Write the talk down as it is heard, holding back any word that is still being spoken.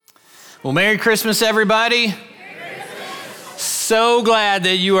Well, Merry Christmas, everybody. So glad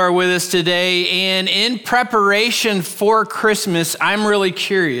that you are with us today. And in preparation for Christmas, I'm really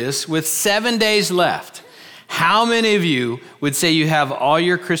curious, with 7 days left, how many of you would say you have all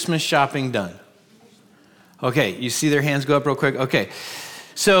your Christmas shopping done? Okay, you see their hands go up real quick? Okay,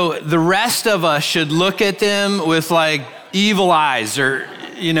 so the rest of us should look at them with like evil eyes or,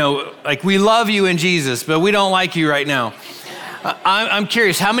 like we love you in Jesus, but we don't like you right now. I'm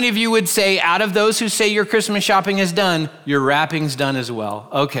curious, how many of you would say out of those who say your Christmas shopping is done, your wrapping's done as well?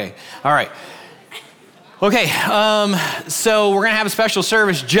 Okay, all right. Okay, so we're gonna have a special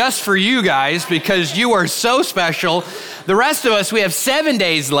service just for you guys because you are so special. The rest of us, we have 7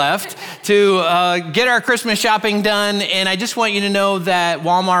 days left to get our Christmas shopping done, and I just want you to know that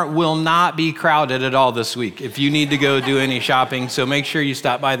Walmart will not be crowded at all this week if you need to go do any shopping, so make sure you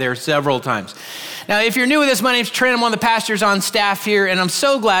stop by there several times. Now, if you're new with us, my name's Trent. I'm one of the pastors on staff here, and I'm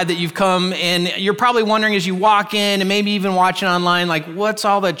so glad that you've come, and you're probably wondering as you walk in and maybe even watching online, like, what's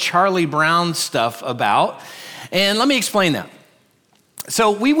all the Charlie Brown stuff about? And let me explain that. So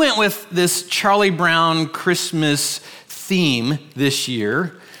we went with this Charlie Brown Christmas theme this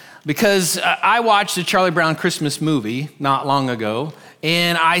year because I watched the Charlie Brown Christmas movie not long ago,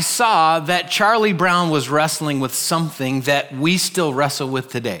 and I saw that Charlie Brown was wrestling with something that we still wrestle with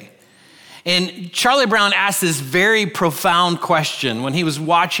today. And Charlie Brown asked this very profound question when he was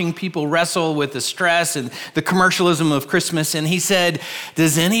watching people wrestle with the stress and the commercialism of Christmas. And he said,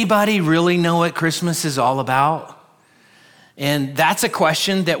 does anybody really know what Christmas is all about? And that's a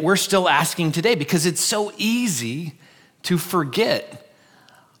question that we're still asking today because it's so easy to forget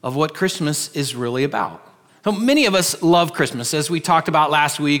of what Christmas is really about. So many of us love Christmas. As we talked about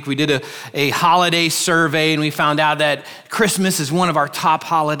last week, we did a holiday survey and we found out that Christmas is one of our top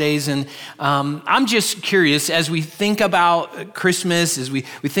holidays. And I'm just curious, as we think about Christmas, as we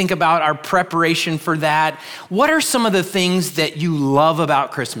think about our preparation for that, what are some of the things that you love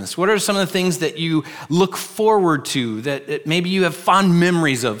about Christmas? What are some of the things that you look forward to, that maybe you have fond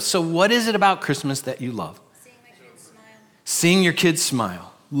memories of? So what is it about Christmas that you love? Seeing my kids smile. Seeing your kids smile.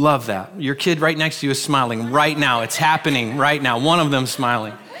 Love that. Your kid right next to you is smiling right now. It's happening right now. One of them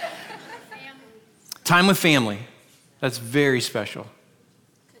smiling. Time with family. That's very special.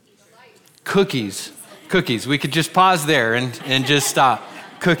 Cookies. We could just pause there and just stop.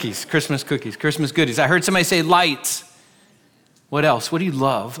 Cookies, Christmas goodies. I heard somebody say lights. What else? What do you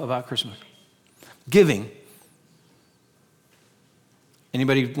love about Christmas? Giving.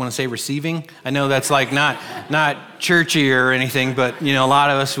 Anybody want to say receiving? I know that's like not churchy or anything, but a lot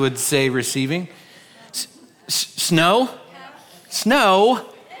of us would say receiving. Snow?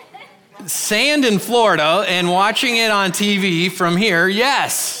 Sand in Florida and watching it on TV from here.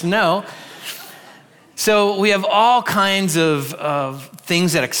 Yes, snow. So we have all kinds of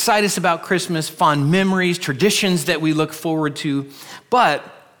things that excite us about Christmas, fond memories, traditions that we look forward to. But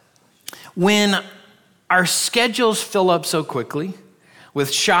when our schedules fill up so quickly, with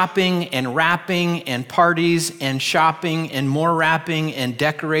shopping and wrapping and parties and shopping and more wrapping and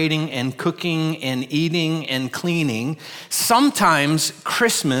decorating and cooking and eating and cleaning, sometimes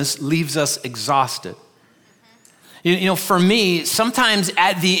Christmas leaves us exhausted. For me, sometimes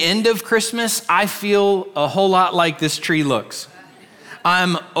at the end of Christmas, I feel a whole lot like this tree looks.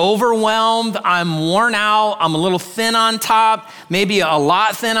 I'm overwhelmed, I'm worn out, I'm a little thin on top, maybe a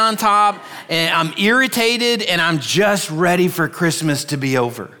lot thin on top, and I'm irritated, and I'm just ready for Christmas to be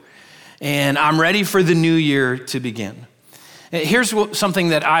over. And I'm ready for the new year to begin. Here's something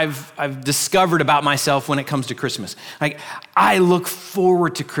that I've discovered about myself when it comes to Christmas. Like, I look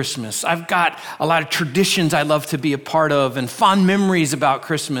forward to Christmas. I've got a lot of traditions I love to be a part of and fond memories about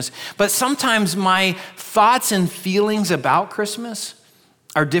Christmas. But sometimes my thoughts and feelings about Christmas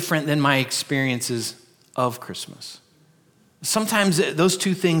are different than my experiences of Christmas. Sometimes those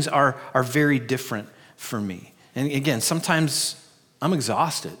two things are very different for me. And again, sometimes I'm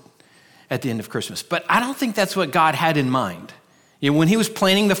exhausted at the end of Christmas, but I don't think that's what God had in mind. When he was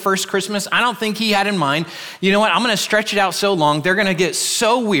planning the first Christmas, I don't think he had in mind, you know what, I'm gonna stretch it out so long, they're gonna get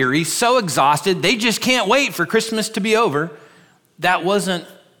so weary, so exhausted, they just can't wait for Christmas to be over. That wasn't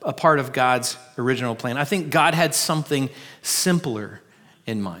a part of God's original plan. I think God had something simpler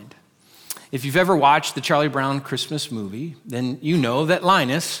in mind. If you've ever watched the Charlie Brown Christmas movie, then you know that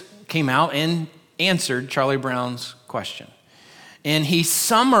Linus came out and answered Charlie Brown's question. And he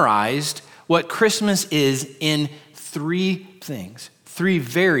summarized what Christmas is in three things, three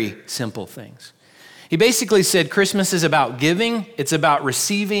very simple things. He basically said Christmas is about giving, it's about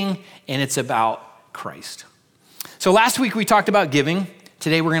receiving, and it's about Christ. So last week we talked about giving.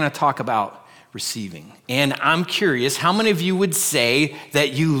 Today we're going to talk about receiving. And I'm curious, how many of you would say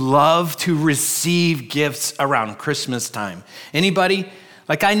that you love to receive gifts around Christmas time? Anybody?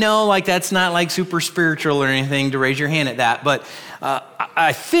 Like, I know, like, that's not like super spiritual or anything to raise your hand at that, but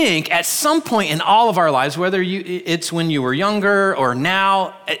I think at some point in all of our lives, whether it's when you were younger or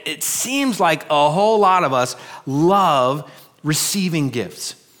now, it seems like a whole lot of us love receiving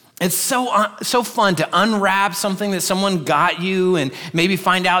gifts. It's so fun to unwrap something that someone got you and maybe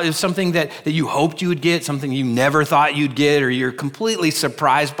find out it's something that you hoped you would get, something you never thought you'd get, or you're completely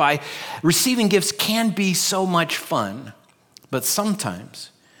surprised by. Receiving gifts can be so much fun, but sometimes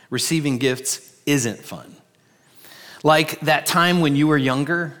receiving gifts isn't fun. Like that time when you were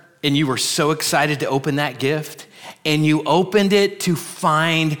younger and you were so excited to open that gift and you opened it to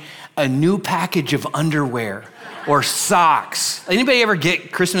find a new package of underwear or socks. Anybody ever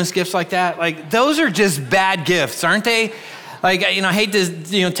get Christmas gifts like that? Like, those are just bad gifts, aren't they? Like, I hate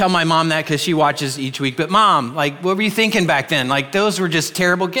to, tell my mom that because she watches each week, but Mom, like, what were you thinking back then? Like, those were just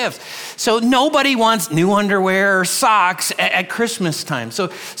terrible gifts. So nobody wants new underwear or socks at Christmas time.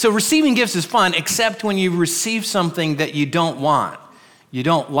 So receiving gifts is fun, except when you receive something that you don't want, you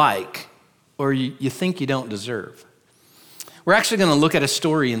don't like, or you think you don't deserve. We're actually going to look at a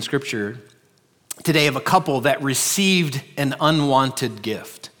story in Scripture today of a couple that received an unwanted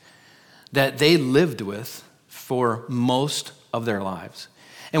gift that they lived with for most of their lives.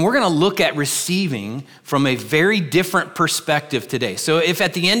 And we're going to look at receiving from a very different perspective today. So if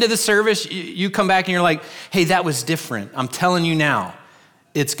at the end of the service, you come back and you're like, hey, that was different, I'm telling you now,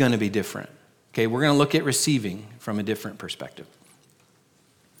 it's going to be different. Okay, we're going to look at receiving from a different perspective.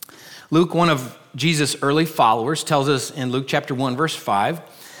 Luke, one of Jesus' early followers, tells us in Luke chapter 1, verse 5,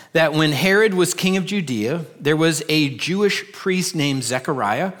 that when Herod was king of Judea, there was a Jewish priest named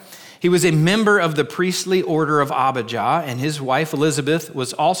Zechariah. He was a member of the priestly order of Abijah, and his wife Elizabeth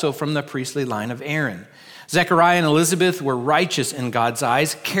was also from the priestly line of Aaron. Zechariah and Elizabeth were righteous in God's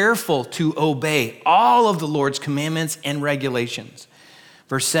eyes, careful to obey all of the Lord's commandments and regulations.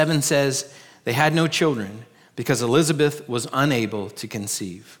 Verse 7 says, they had no children because Elizabeth was unable to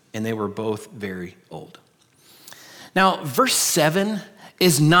conceive, and they were both very old. Now, verse 7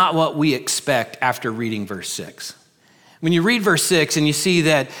 is not what we expect after reading verse 6. When you read verse 6 and you see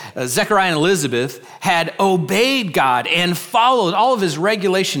that Zechariah and Elizabeth had obeyed God and followed all of his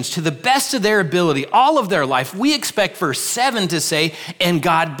regulations to the best of their ability all of their life, we expect verse 7 to say, and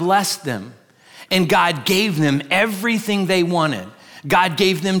God blessed them, and God gave them everything they wanted. God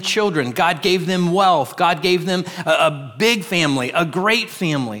gave them children. God gave them wealth. God gave them a big family, a great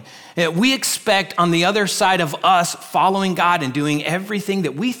family. We expect on the other side of us following God and doing everything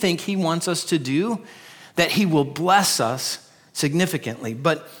that we think he wants us to do, that he will bless us significantly.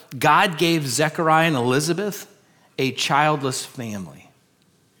 But God gave Zechariah and Elizabeth a childless family.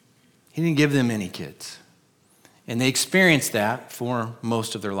 He didn't give them any kids. And they experienced that for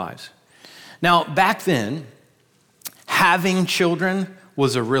most of their lives. Now, back then, having children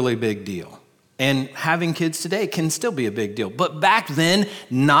was a really big deal. And having kids today can still be a big deal. But back then,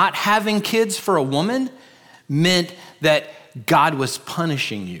 not having kids for a woman meant that God was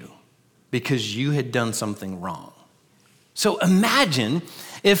punishing you because you had done something wrong. So imagine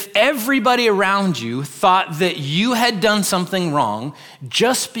if everybody around you thought that you had done something wrong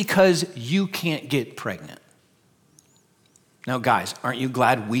just because you can't get pregnant. Now, guys, aren't you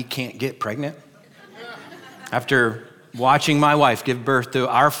glad we can't get pregnant? After watching my wife give birth to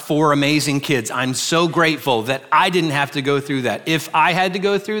our 4 amazing kids, I'm so grateful that I didn't have to go through that. If I had to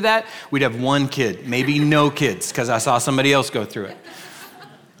go through that, we'd have 1 kid, maybe no kids, because I saw somebody else go through it.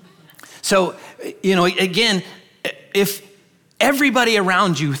 So, again, if everybody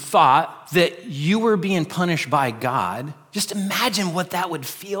around you thought that you were being punished by God, just imagine what that would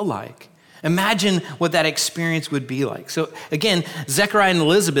feel like. Imagine what that experience would be like. So again, Zechariah and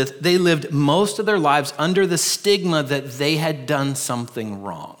Elizabeth, they lived most of their lives under the stigma that they had done something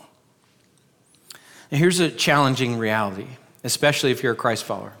wrong. Now here's a challenging reality, especially if you're a Christ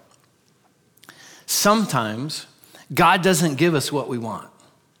follower. Sometimes God doesn't give us what we want.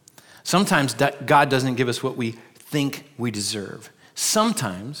 Sometimes God doesn't give us what we think we deserve.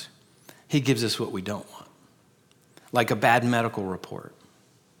 Sometimes he gives us what we don't want, like a bad medical report,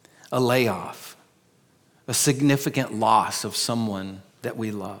 a layoff, a significant loss of someone that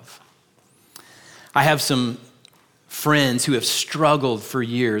we love. I have some friends who have struggled for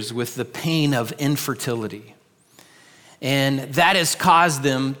years with the pain of infertility. And that has caused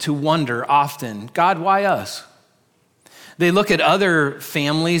them to wonder often, God, why us? They look at other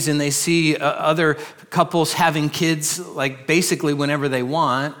families and they see other couples having kids like basically whenever they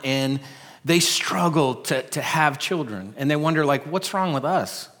want, and they struggle to have children. And they wonder, like, what's wrong with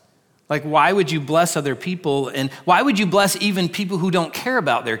us? Like, why would you bless other people? And why would you bless even people who don't care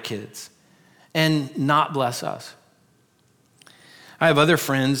about their kids and not bless us? I have other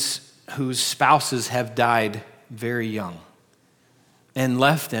friends whose spouses have died very young and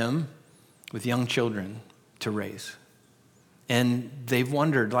left them with young children to raise. And they've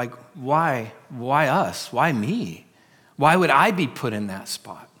wondered, like, why us? Why me? Why would I be put in that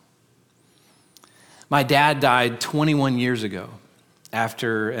spot? My dad died 21 years ago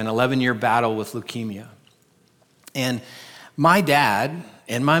after an 11-year battle with leukemia. And my dad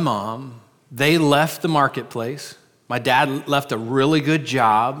and my mom, they left the marketplace. My dad left a really good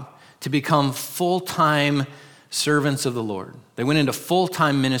job to become full-time servants of the Lord. They went into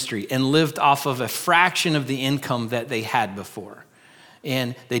full-time ministry and lived off of a fraction of the income that they had before.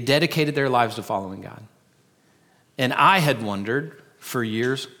 And they dedicated their lives to following God. And I had wondered for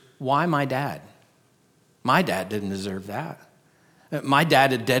years, why my dad? My dad didn't deserve that. My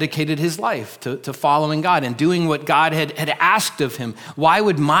dad had dedicated his life to following God and doing what God had asked of him. Why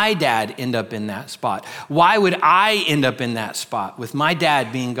would my dad end up in that spot? Why would I end up in that spot with my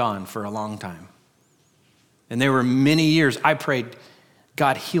dad being gone for a long time? And there were many years I prayed,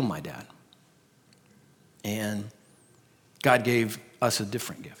 God, heal my dad. And God gave us a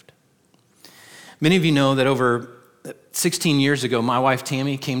different gift. Many of you know that over 16 years ago, my wife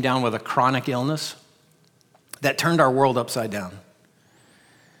Tammy came down with a chronic illness that turned our world upside down.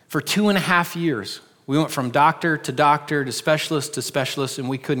 For 2.5 years, we went from doctor to specialist, and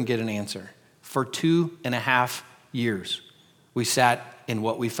we couldn't get an answer. For 2.5 years, we sat in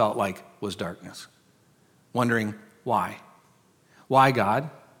what we felt like was darkness, wondering why. Why, God?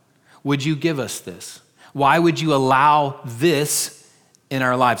 Would you give us this? Why would you allow this in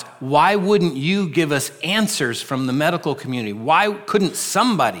our lives? Why wouldn't you give us answers from the medical community? Why couldn't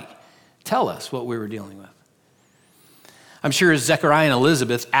somebody tell us what we were dealing with? I'm sure Zechariah and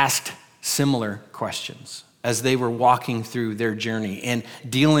Elizabeth asked similar questions as they were walking through their journey and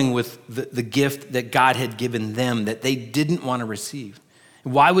dealing with the gift that God had given them that they didn't want to receive.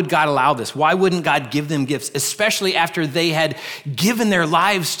 Why would God allow this? Why wouldn't God give them gifts, especially after they had given their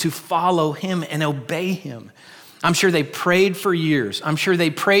lives to follow him and obey him? I'm sure they prayed for years. I'm sure they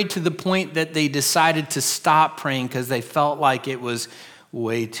prayed to the point that they decided to stop praying because they felt like it was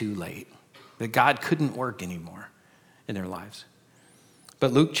way too late, that God couldn't work anymore in their lives.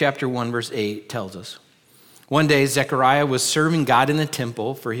 But Luke chapter 1, verse 8 tells us, one day Zechariah was serving God in the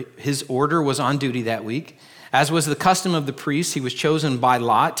temple, for his order was on duty that week. As was the custom of the priests, he was chosen by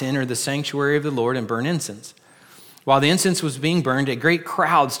lot to enter the sanctuary of the Lord and burn incense. While the incense was being burned, a great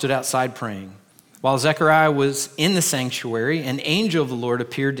crowd stood outside praying. While Zechariah was in the sanctuary, an angel of the Lord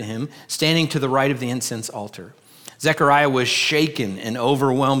appeared to him, standing to the right of the incense altar. Zechariah was shaken and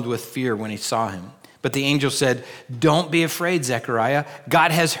overwhelmed with fear when he saw him. But the angel said, "Don't be afraid, Zechariah.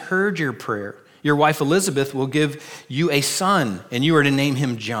 God has heard your prayer. Your wife Elizabeth will give you a son, and you are to name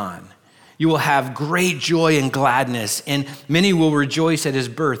him John. You will have great joy and gladness, and many will rejoice at his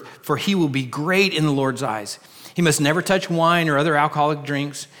birth, for he will be great in the Lord's eyes. He must never touch wine or other alcoholic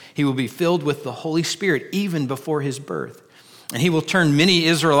drinks. He will be filled with the Holy Spirit even before his birth. And he will turn many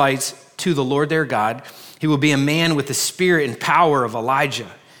Israelites to the Lord their God. He will be a man with the spirit and power of Elijah.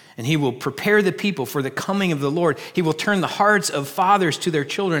 And he will prepare the people for the coming of the Lord. He will turn the hearts of fathers to their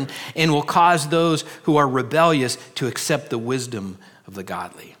children and will cause those who are rebellious to accept the wisdom of the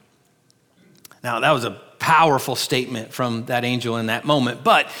godly." Now, that was a powerful statement from that angel in that moment,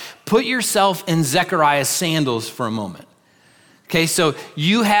 but put yourself in Zechariah's sandals for a moment. Okay, so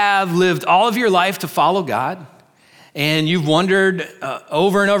you have lived all of your life to follow God, and you've wondered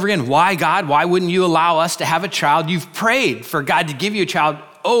over and over again, why God? Why wouldn't you allow us to have a child? You've prayed for God to give you a child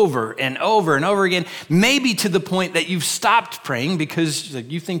over and over and over again, maybe to the point that you've stopped praying because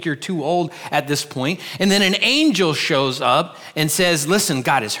you think you're too old at this point. And then an angel shows up and says, listen,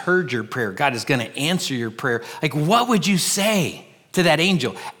 God has heard your prayer. God is going to answer your prayer. Like, what would you say to that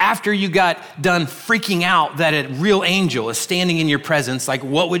angel after you got done freaking out that a real angel is standing in your presence? Like,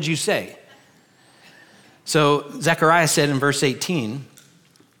 what would you say? So Zechariah said in verse 18,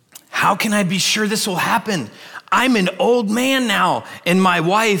 "How can I be sure this will happen? I'm an old man now, and my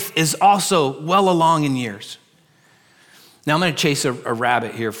wife is also well along in years." Now, I'm going to chase a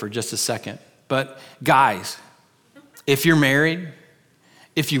rabbit here for just a second. But guys, if you're married,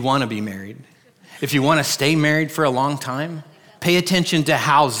 if you want to be married, if you want to stay married for a long time, pay attention to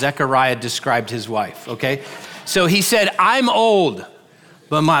how Zechariah described his wife, okay? So he said, "I'm old,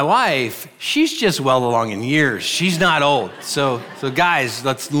 but my wife, she's just well along in years. She's not old." So guys,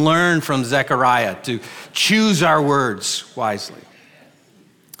 let's learn from Zechariah to choose our words wisely.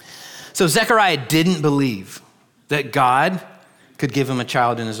 So Zechariah didn't believe that God could give him a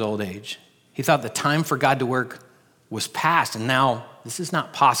child in his old age. He thought the time for God to work was past, and now this is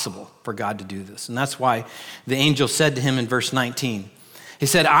not possible for God to do this. And that's why the angel said to him in verse 19, he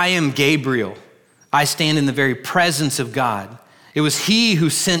said, I am Gabriel. I stand in the very presence of God. It was he who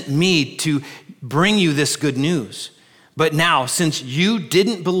sent me to bring you this good news. But now, since you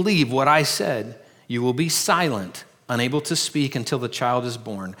didn't believe what I said, you will be silent, unable to speak until the child is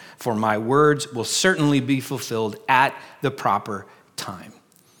born, for my words will certainly be fulfilled at the proper time.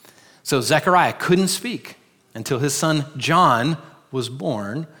 So Zechariah couldn't speak until his son John was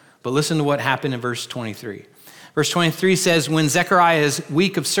born, but listen to what happened in verse 23. Verse 23 says, when Zechariah's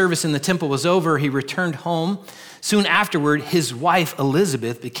week of service in the temple was over, he returned home. Soon afterward, his wife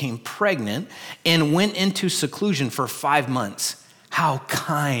Elizabeth became pregnant and went into seclusion for 5 months. How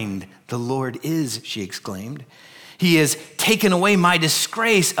kind the Lord is, she exclaimed. He has taken away my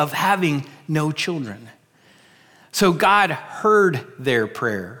disgrace of having no children. So God heard their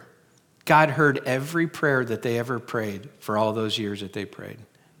prayer. God heard every prayer that they ever prayed for all those years that they prayed.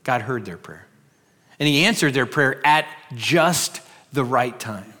 God heard their prayer. And he answered their prayer at just the right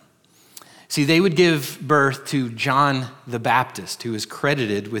time. See, they would give birth to John the Baptist, who is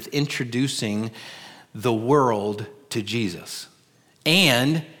credited with introducing the world to Jesus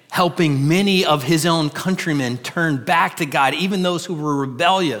and helping many of his own countrymen turn back to God, even those who were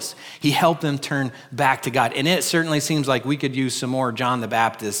rebellious. He helped them turn back to God. And it certainly seems like we could use some more John the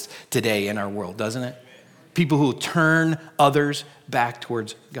Baptist today in our world, doesn't it? People who turn others back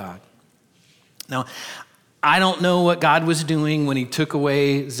towards God. Now, I don't know what God was doing when he took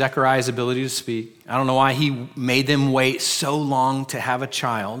away Zechariah's ability to speak. I don't know why he made them wait so long to have a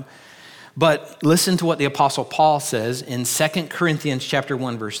child. But listen to what the Apostle Paul says in 2 Corinthians chapter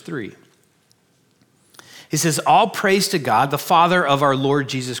 1, verse 3. He says, all praise to God, the Father of our Lord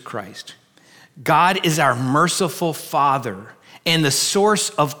Jesus Christ. God is our merciful Father and the source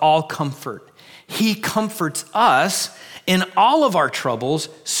of all comfort. He comforts us in all of our troubles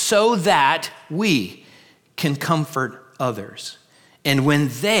so that we can comfort others. And when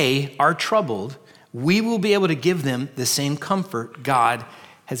they are troubled, we will be able to give them the same comfort God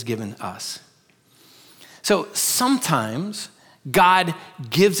has given us. So sometimes God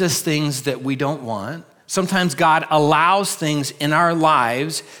gives us things that we don't want. Sometimes God allows things in our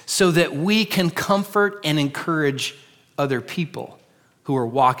lives so that we can comfort and encourage other people who are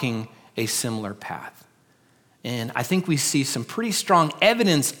walking a similar path. And I think we see some pretty strong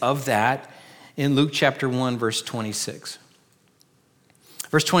evidence of that in Luke chapter 1, verse 26.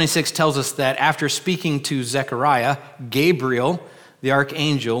 Verse 26 tells us that after speaking to Zechariah, Gabriel, the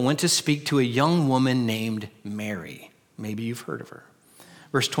archangel, went to speak to a young woman named Mary. Maybe you've heard of her.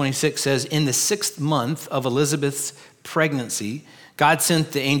 Verse 26 says, in the 6th month of Elizabeth's pregnancy, God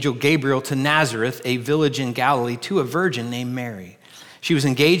sent the angel Gabriel to Nazareth, a village in Galilee, to a virgin named Mary. She was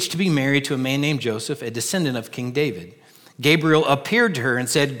engaged to be married to a man named Joseph, a descendant of King David. Gabriel appeared to her and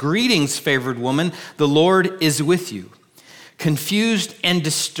said, greetings, favored woman, the Lord is with you. Confused and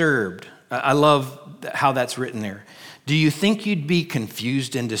disturbed. I love how that's written there. Do you think you'd be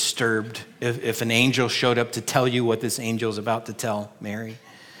confused and disturbed if an angel showed up to tell you what this angel is about to tell Mary?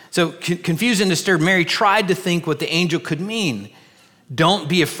 So confused and disturbed, Mary tried to think what the angel could mean. Don't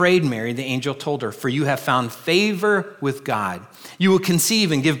be afraid, Mary, the angel told her, for you have found favor with God. You will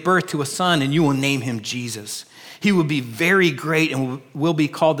conceive and give birth to a son, and you will name him Jesus. He will be very great and will be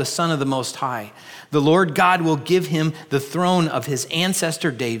called the Son of the Most High. The Lord God will give him the throne of his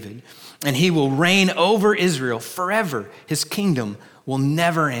ancestor David, and he will reign over Israel forever. His kingdom will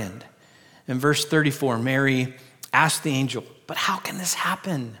never end. In verse 34, Mary asked the angel, but how can this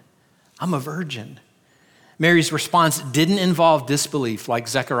happen? I'm a virgin. Mary's response didn't involve disbelief like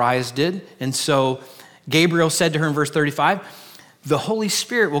Zechariah's did. And so Gabriel said to her in verse 35, the Holy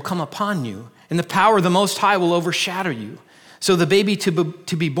Spirit will come upon you, and the power of the Most High will overshadow you. So the baby to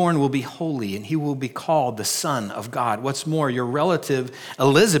be born will be holy, and he will be called the Son of God. What's more, your relative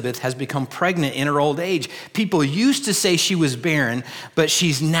Elizabeth has become pregnant in her old age. People used to say she was barren, but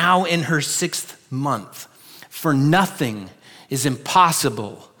she's now in her 6th month. For nothing is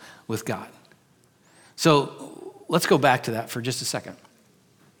impossible with God. So let's go back to that for just a second.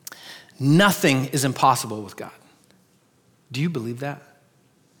 Nothing is impossible with God. Do you believe that?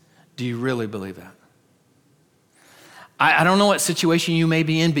 Do you really believe that? I don't know what situation you may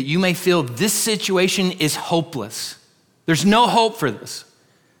be in, but you may feel this situation is hopeless. There's no hope for this.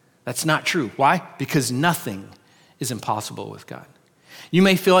 That's not true. Why? Because nothing is impossible with God. You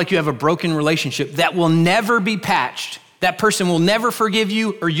may feel like you have a broken relationship that will never be patched. That person will never forgive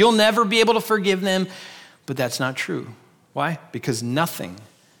you, or you'll never be able to forgive them, but that's not true. Why? Because nothing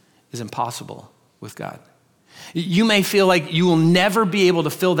is impossible with God. You may feel like you will never be able to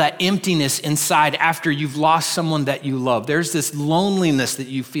fill that emptiness inside after you've lost someone that you love. There's this loneliness that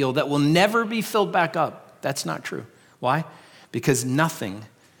you feel that will never be filled back up. That's not true. Why? Because nothing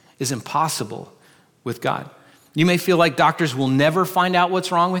is impossible with God. You may feel like doctors will never find out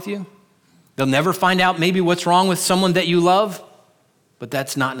what's wrong with you. They'll never find out maybe what's wrong with someone that you love, but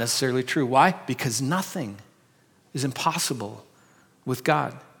that's not necessarily true. Why? Because nothing is impossible with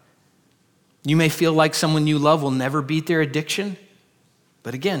God. You may feel like someone you love will never beat their addiction,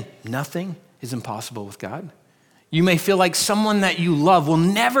 but again, nothing is impossible with God. You may feel like someone that you love will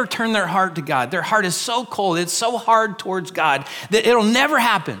never turn their heart to God. Their heart is so cold, it's so hard towards God that it'll never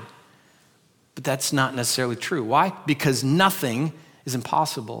happen. But that's not necessarily true. Why? Because nothing is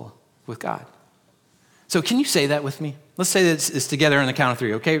impossible with God. So can you say that with me? Let's say this together on the count of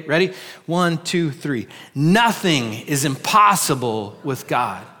three, okay? Ready? 1, 2, 3. Nothing is impossible with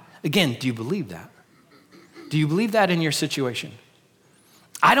God. Again, do you believe that? Do you believe that in your situation?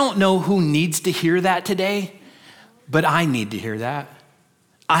 I don't know who needs to hear that today, but I need to hear that.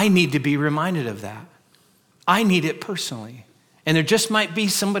 I need to be reminded of that. I need it personally. And there just might be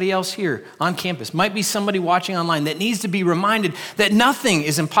somebody else here on campus, might be somebody watching online that needs to be reminded that nothing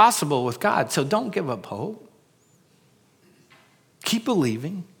is impossible with God. So don't give up hope. Keep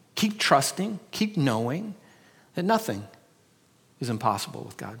believing, keep trusting, keep knowing that nothing is impossible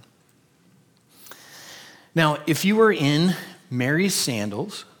with God. Now, if you were in Mary's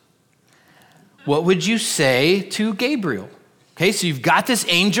sandals, what would you say to Gabriel? Okay, so you've got this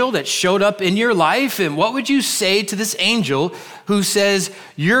angel that showed up in your life, and what would you say to this angel who says,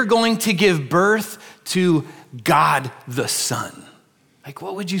 you're going to give birth to God the Son? Like,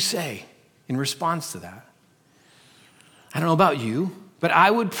 what would you say in response to that? I don't know about you, but I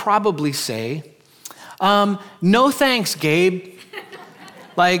would probably say, no thanks, Gabe.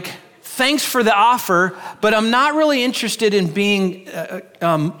 Like, thanks for the offer, but I'm not really interested in being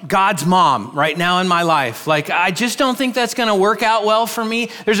God's mom right now in my life. Like, I just don't think that's going to work out well for me.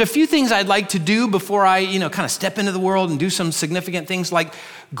 There's a few things I'd like to do before I, kind of step into the world and do some significant things like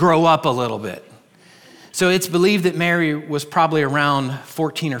grow up a little bit. So it's believed that Mary was probably around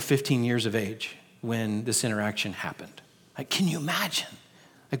 14 or 15 years of age when this interaction happened. Like, can you imagine?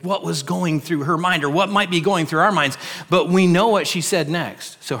 Like what was going through her mind or what might be going through our minds, but we know what she said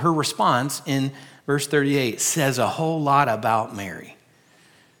next. So her response in verse 38 says a whole lot about Mary.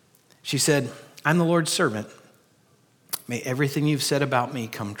 She said, I'm the Lord's servant. May everything you've said about me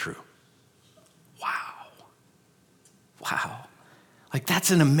come true. Wow. Like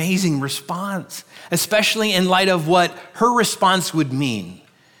that's an amazing response, especially in light of what her response would mean.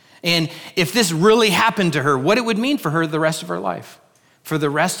 And if this really happened to her, what it would mean for her the rest of her life. For the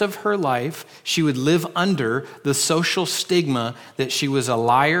rest of her life, she would live under the social stigma that she was a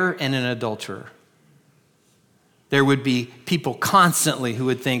liar and an adulterer. There would be people constantly who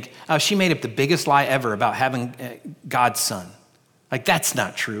would think, oh, she made up the biggest lie ever about having God's son. Like, that's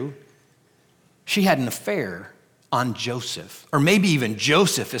not true. She had an affair on Joseph, or maybe even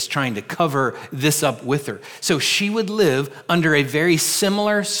Joseph is trying to cover this up with her. So she would live under a very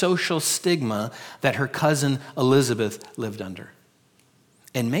similar social stigma that her cousin Elizabeth lived under.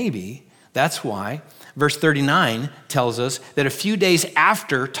 And maybe that's why verse 39 tells us that a few days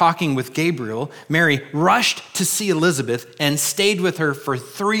after talking with Gabriel, Mary rushed to see Elizabeth and stayed with her for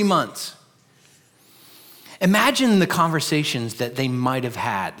 3 months. Imagine the conversations that they might have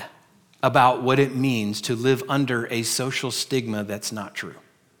had about what it means to live under a social stigma that's not true.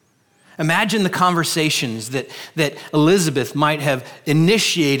 Imagine the conversations that Elizabeth might have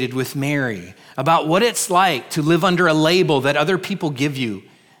initiated with Mary about what it's like to live under a label that other people give you,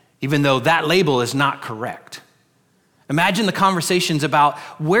 even though that label is not correct. Imagine the conversations about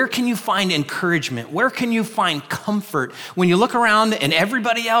where can you find encouragement? Where can you find comfort? When you look around and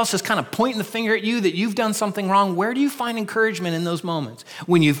everybody else is kind of pointing the finger at you that you've done something wrong, where do you find encouragement in those moments?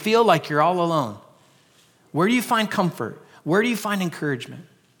 When you feel like you're all alone, where do you find comfort? Where do you find encouragement?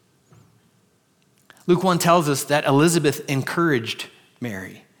 Luke 1 tells us that Elizabeth encouraged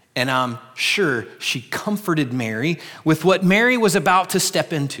Mary, and I'm sure she comforted Mary with what Mary was about to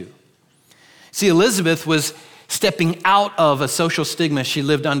step into. See, Elizabeth was stepping out of a social stigma she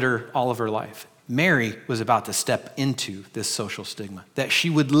lived under all of her life. Mary was about to step into this social stigma that she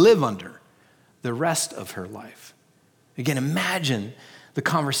would live under the rest of her life. Again, imagine the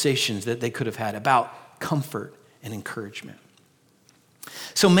conversations that they could have had about comfort and encouragement.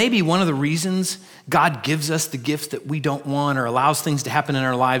 So maybe one of the reasons God gives us the gifts that we don't want or allows things to happen in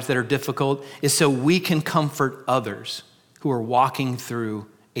our lives that are difficult is so we can comfort others who are walking through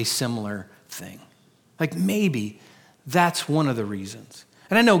a similar thing. Like maybe that's one of the reasons.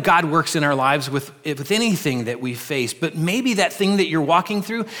 And I know God works in our lives with anything that we face, but maybe that thing that you're walking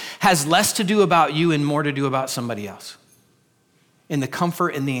through has less to do about you and more to do about somebody else, and the comfort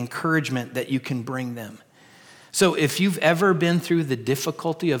and the encouragement that you can bring them. So if you've ever been through the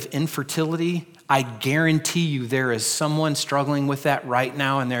difficulty of infertility, I guarantee you there is someone struggling with that right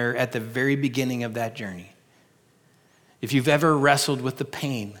now, and they're at the very beginning of that journey. If you've ever wrestled with the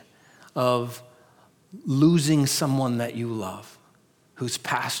pain of losing someone that you love who's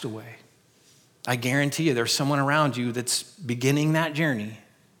passed away, I guarantee you there's someone around you that's beginning that journey,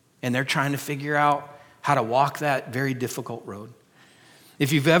 and they're trying to figure out how to walk that very difficult road.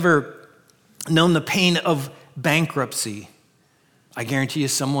 If you've ever known the pain of bankruptcy, I guarantee you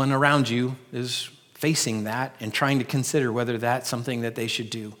someone around you is facing that and trying to consider whether that's something that they should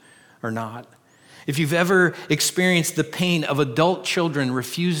do or not. If you've ever experienced the pain of adult children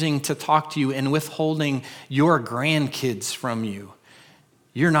refusing to talk to you and withholding your grandkids from you,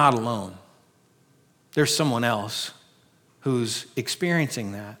 you're not alone. There's someone else who's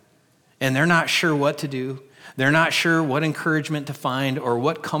experiencing that, and they're not sure what to do. They're not sure what encouragement to find or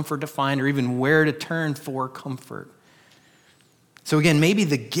what comfort to find or even where to turn for comfort. So again, maybe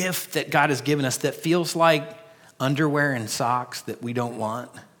the gift that God has given us that feels like underwear and socks that we don't want,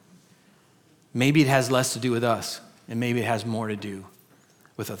 maybe it has less to do with us, and maybe it has more to do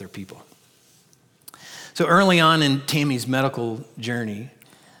with other people. So early on in Tammy's medical journey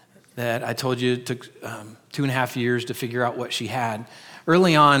that I told you it took 2.5 years to figure out what she had,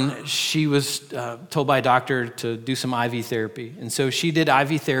 early on, she was told by a doctor to do some IV therapy. And so she did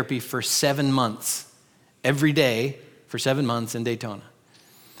IV therapy for 7 months, every day for 7 months in Daytona.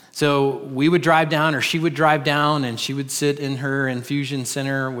 So we would drive down, or she would drive down, and she would sit in her infusion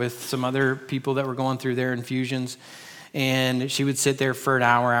center with some other people that were going through their infusions. And she would sit there for an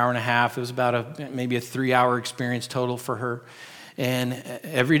hour, hour and a half. It was about maybe a 3-hour experience total for her. And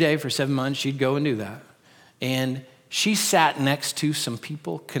every day for 7 months, she'd go and do that. And she sat next to some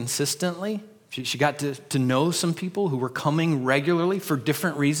people consistently. She got to know some people who were coming regularly for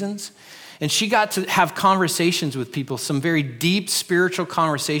different reasons. And she got to have conversations with people, some very deep spiritual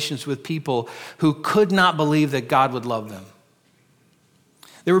conversations with people who could not believe that God would love them.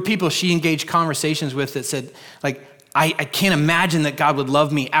 There were people she engaged conversations with that said, like, I can't imagine that God would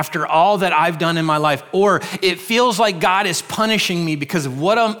love me after all that I've done in my life. Or it feels like God is punishing me because of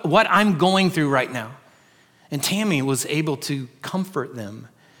what I'm going through right now. And Tammy was able to comfort them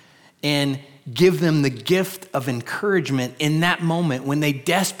and give them the gift of encouragement in that moment when they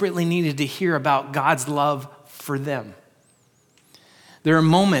desperately needed to hear about God's love for them. There are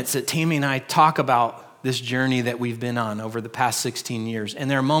moments that Tammy and I talk about this journey that we've been on over the past 16 years. And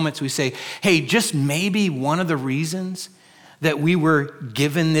there are moments we say, hey, just maybe one of the reasons that we were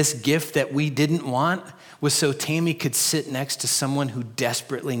given this gift that we didn't want was so Tammy could sit next to someone who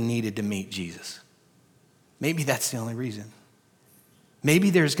desperately needed to meet Jesus. Maybe that's the only reason.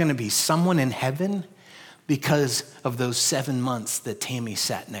 Maybe there's going to be someone in heaven because of those 7 months that Tammy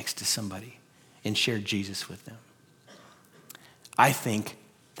sat next to somebody and shared Jesus with them. I think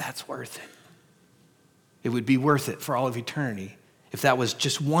that's worth it. It would be worth it for all of eternity if that was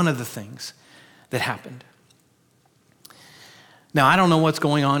just one of the things that happened. Now, I don't know what's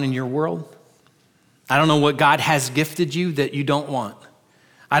going on in your world. I don't know what God has gifted you that you don't want.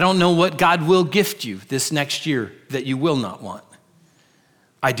 I don't know what God will gift you this next year that you will not want.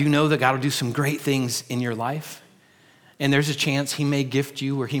 I do know that God will do some great things in your life. And there's a chance he may gift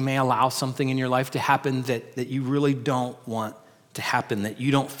you or he may allow something in your life to happen that you really don't want to happen, that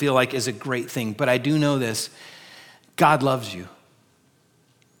you don't feel like is a great thing. But I do know this, God loves you.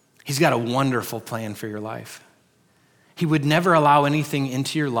 He's got a wonderful plan for your life. He would never allow anything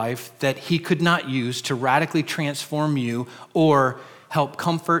into your life that he could not use to radically transform you or help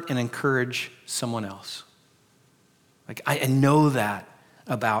comfort and encourage someone else. Like I know that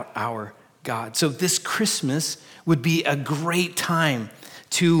about our God. So this Christmas would be a great time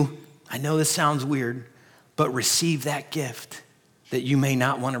to, I know this sounds weird, but receive that gift that you may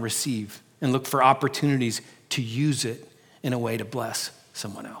not want to receive and look for opportunities to use it in a way to bless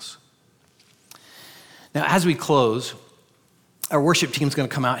someone else. Now, as we close, our worship team's going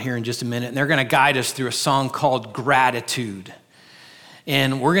to come out here in just a minute, and they're going to guide us through a song called Gratitude.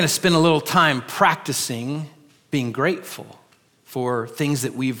 And we're going to spend a little time practicing being grateful for things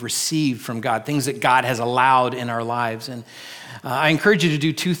that we've received from God, things that God has allowed in our lives. And I encourage you to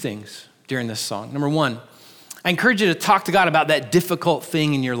do 2 things during this song. Number 1, I encourage you to talk to God about that difficult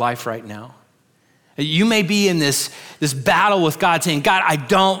thing in your life right now. You may be in this battle with God saying, God, I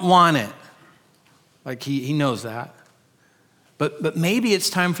don't want it. Like he knows that. But maybe it's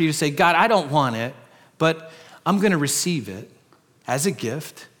time for you to say, God, I don't want it, but I'm going to receive it as a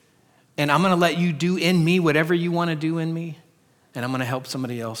gift, and I'm going to let you do in me whatever you want to do in me, and I'm going to help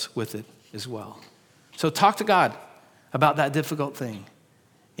somebody else with it as well. So talk to God about that difficult thing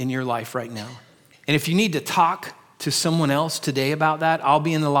in your life right now. And if you need to talk to someone else today about that, I'll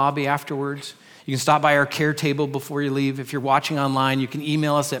be in the lobby afterwards. You can stop by our care table before you leave. If you're watching online, you can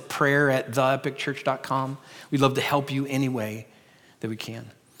email us at prayer@theepicchurch.com. We'd love to help you any way that we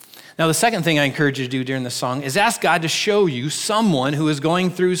can. Now, the second thing I encourage you to do during this song is ask God to show you someone who is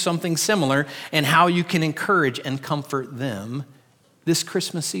going through something similar and how you can encourage and comfort them this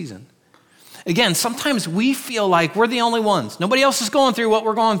Christmas season. Again, sometimes we feel like we're the only ones. Nobody else is going through what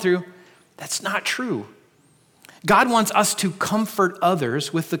we're going through. That's not true. God wants us to comfort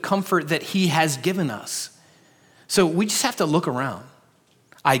others with the comfort that he has given us. So we just have to look around.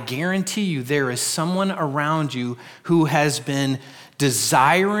 I guarantee you there is someone around you who has been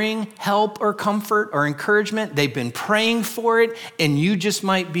desiring help or comfort or encouragement. They've been praying for it, and you just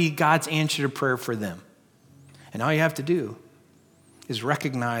might be God's answer to prayer for them. And all you have to do is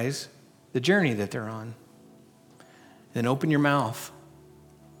recognize the journey that they're on. Then open your mouth.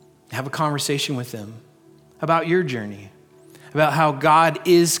 Have a conversation with them about your journey, about how God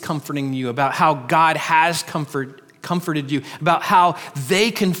is comforting you, about how God has comforted you, about how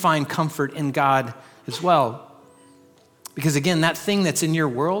they can find comfort in God as well. Because again, that thing that's in your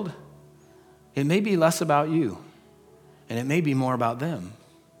world, it may be less about you, and it may be more about them.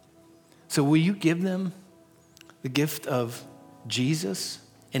 So will you give them the gift of Jesus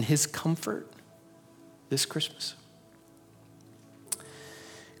and his comfort this Christmas?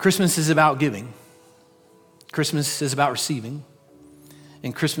 Christmas is about giving. Christmas is about receiving.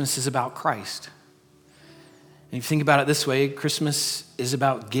 And Christmas is about Christ. And if you think about it this way, Christmas is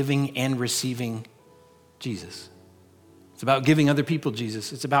about giving and receiving Jesus. It's about giving other people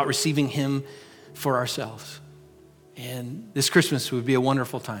Jesus. It's about receiving him for ourselves. And this Christmas would be a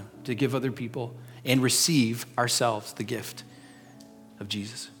wonderful time to give other people and receive ourselves the gift of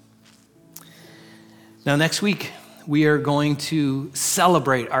Jesus. Now, next week, we are going to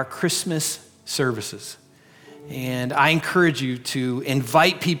celebrate our Christmas services. And I encourage you to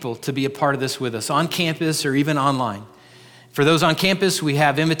invite people to be a part of this with us on campus or even online. For those on campus, we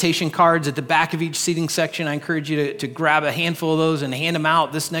have invitation cards at the back of each seating section. I encourage you to grab a handful of those and hand them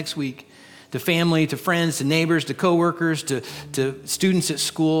out this next week to family, to friends, to neighbors, to coworkers, to students at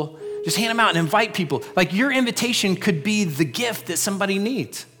school. Just hand them out and invite people. Like your invitation could be the gift that somebody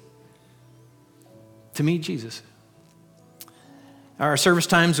needs to meet Jesus. Our service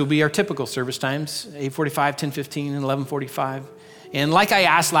times will be our typical service times, 8:45, 10:15, and 11:45. And like I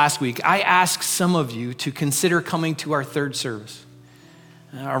asked last week, I asked some of you to consider coming to our third service.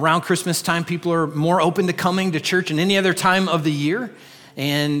 Around Christmas time, people are more open to coming to church than any other time of the year.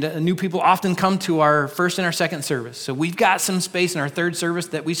 And new people often come to our first and our second service. So we've got some space in our third service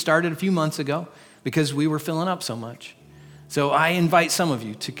that we started a few months ago because we were filling up so much. So I invite some of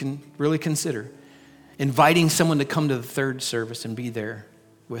you to really consider inviting someone to come to the third service and be there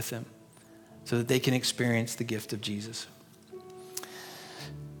with them so that they can experience the gift of Jesus.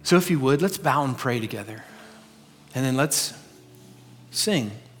 So if you would, let's bow and pray together. And then let's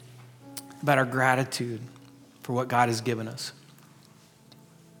sing about our gratitude for what God has given us.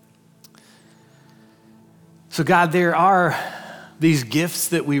 So God, there are these gifts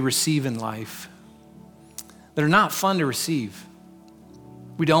that we receive in life that are not fun to receive.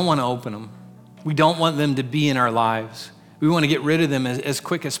 We don't want to open them. We don't want them to be in our lives. We want to get rid of them as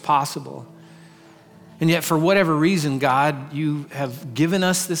quick as possible. And yet, for whatever reason, God, you have given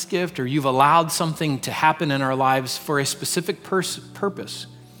us this gift, or you've allowed something to happen in our lives for a specific purpose.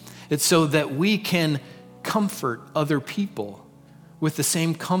 It's so that we can comfort other people with the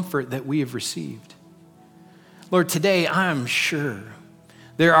same comfort that we have received. Lord, today I'm sure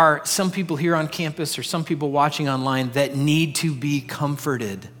there are some people here on campus or some people watching online that need to be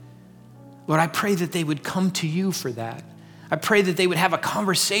comforted. Lord, I pray that they would come to you for that. I pray that they would have a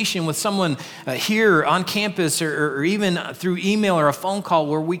conversation with someone here on campus or even through email or a phone call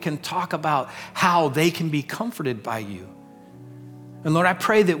where we can talk about how they can be comforted by you. And Lord, I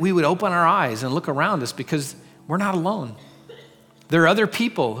pray that we would open our eyes and look around us because we're not alone. There are other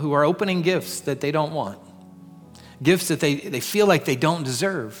people who are opening gifts that they don't want, gifts that they feel like they don't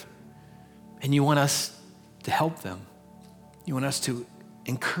deserve. And you want us to help them. You want us to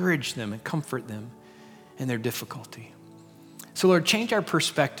encourage them and comfort them in their difficulty. So Lord, change our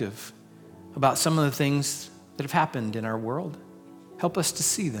perspective about some of the things that have happened in our world. Help us to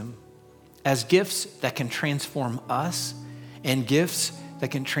see them as gifts that can transform us and gifts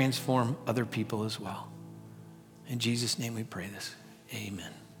that can transform other people as well. In Jesus' name we pray this.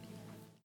 Amen.